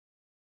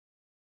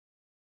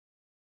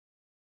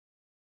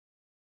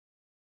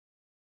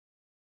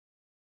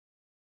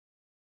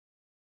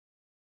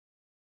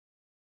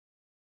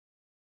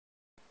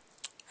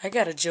I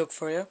got a joke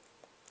for you.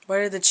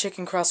 Why did the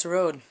chicken cross the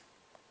road?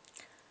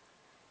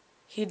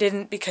 He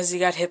didn't because he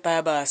got hit by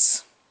a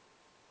bus.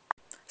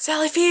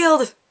 Sally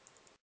Field!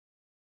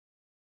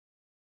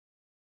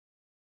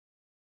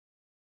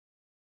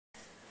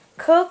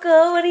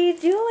 Coco, what are you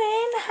doing?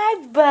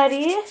 Hi,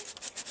 buddy.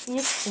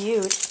 You're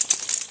cute.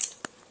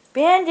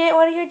 Bandit,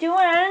 what are you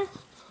doing?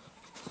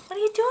 What are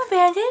you doing,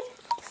 Bandit?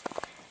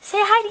 Say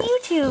hi to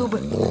YouTube.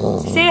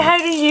 Say hi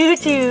to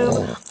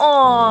YouTube.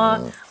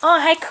 Aw. Oh,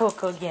 hi,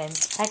 Coco again.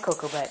 Hi,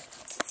 Coco butt.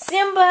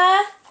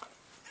 Simba.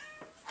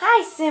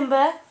 Hi,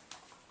 Simba.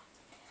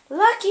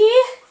 Lucky.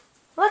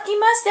 Lucky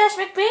Mustache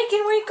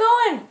McBacon, where you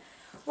going?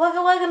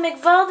 Wugga Wugga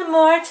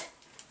McVoldemort.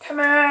 Come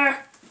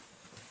here.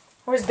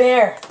 Where's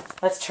Bear?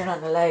 Let's turn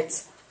on the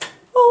lights.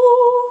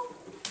 Oh.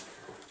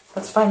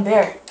 Let's find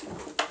Bear.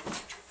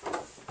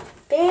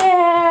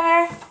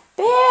 Bear.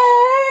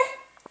 Bear.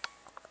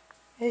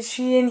 Is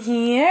she in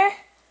here?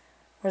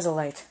 Where's the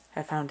light?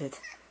 I found it.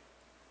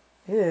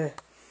 Ew.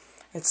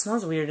 It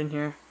smells weird in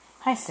here.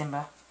 Hi,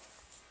 Simba.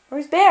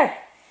 Where's Bear?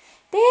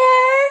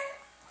 Bear!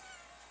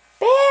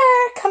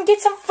 Bear! Come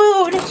get some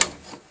food!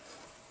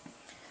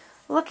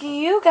 Look at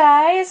you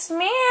guys.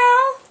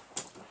 Meow!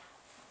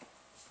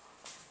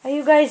 Are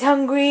you guys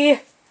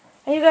hungry?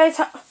 Are you guys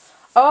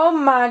Oh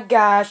my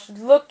gosh,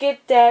 look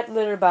at that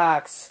litter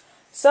box.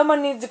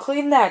 Someone needs to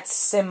clean that,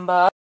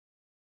 Simba.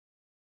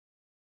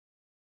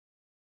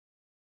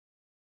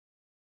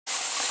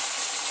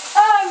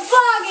 I'm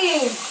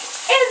vlogging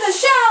in the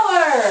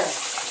shower!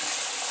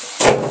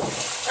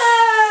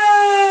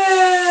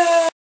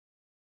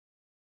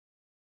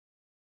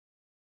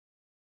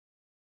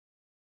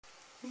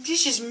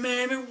 This is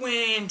Mama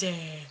Wanda.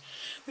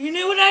 Well, you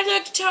know what I'd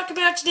like to talk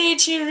about today,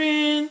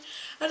 children?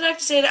 I'd like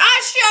to say that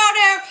I shot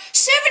out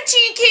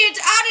 17 kids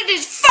out of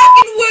this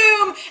fucking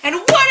womb, and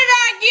what did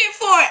I get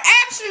for it?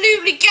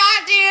 Absolutely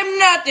goddamn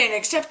nothing,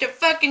 except a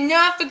fucking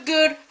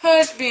not-for-good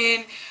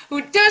husband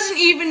who doesn't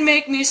even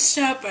make me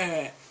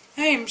supper.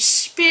 I am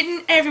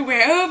spitting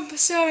everywhere. Oh,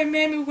 sorry,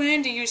 Mama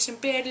Wanda used some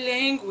bad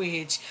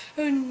language.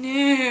 Oh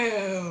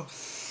no.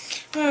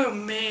 Oh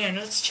man,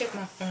 let's check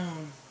my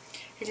phone.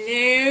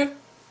 Hello?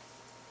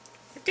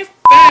 What the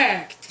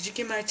fuck? Did you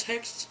get my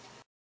text?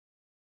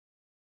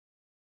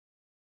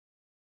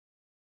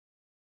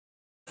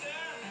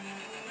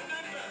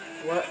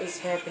 What is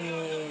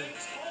happening?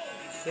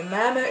 Your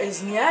mama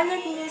is not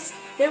liking this.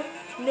 No,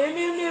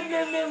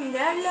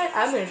 not like.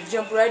 I'm gonna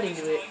jump right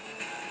into it.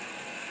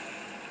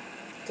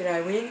 Did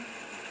I win?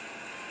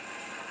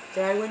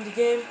 Did I win the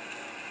game?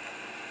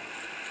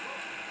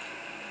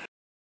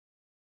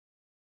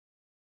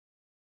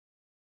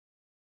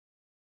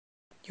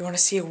 You want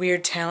to see a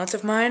weird talent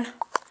of mine?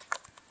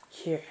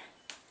 Here.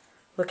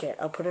 Look at it.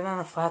 I'll put it on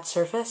a flat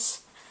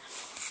surface.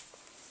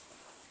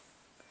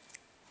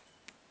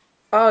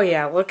 Oh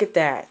yeah, look at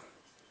that.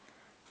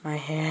 My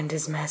hand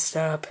is messed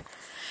up.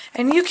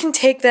 And you can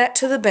take that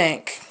to the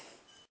bank.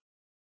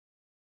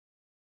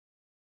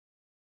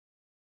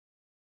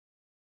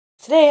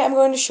 Today I'm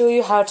going to show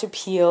you how to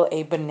peel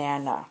a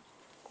banana.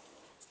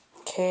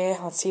 Okay,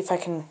 let's see if I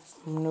can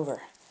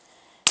maneuver.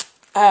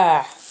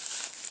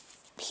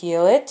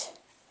 Peel it,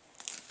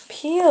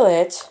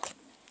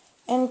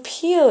 and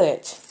peel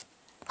it.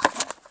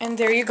 And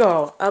there you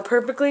go, a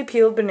perfectly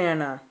peeled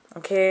banana.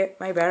 Okay,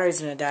 my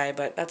battery's gonna die,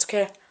 but that's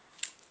okay.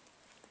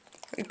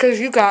 Because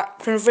you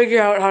can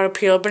figure out how to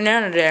peel a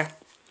banana today.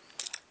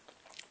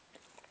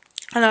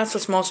 And that's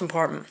what's most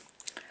important.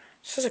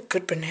 This is a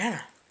good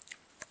banana.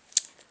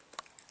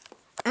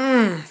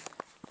 Mmm.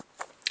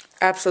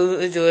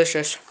 Absolutely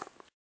delicious.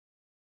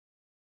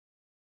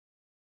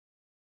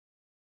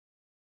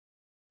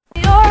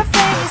 Your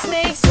face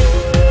makes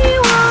me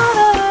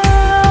wanna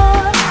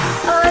run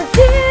a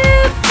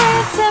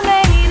different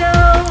tomato.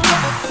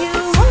 You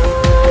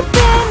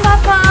open my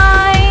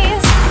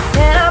thighs,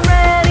 and I'm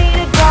ready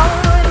to go.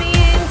 Let me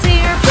into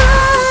your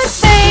blood.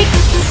 Fake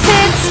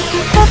tits,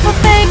 purple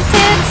fake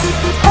tits.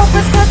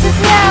 Oprah's cut is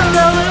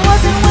yellow. It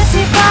wasn't when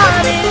she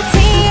got it.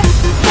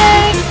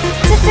 Tea-bang,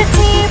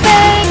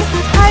 tea-bang.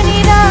 I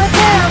need a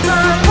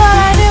tampon, but I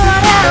do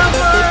not have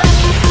one.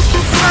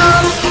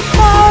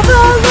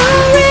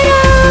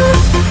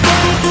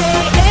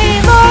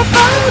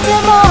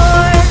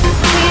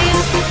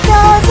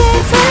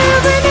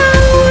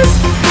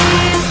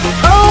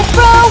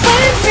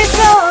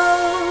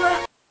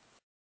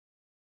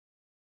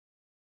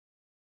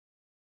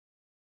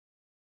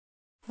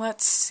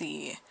 Let's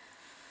see.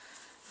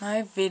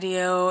 My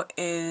video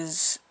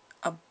is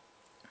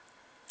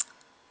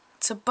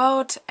it's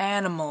about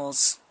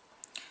animals.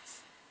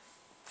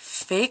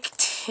 Fake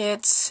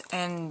tits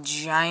and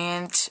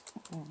giant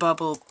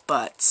bubble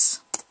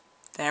butts.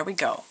 There we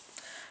go.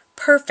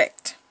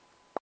 Perfect.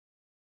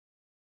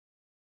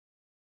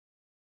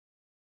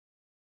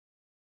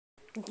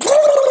 So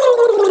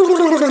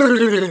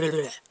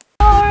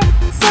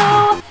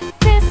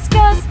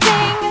disgusting.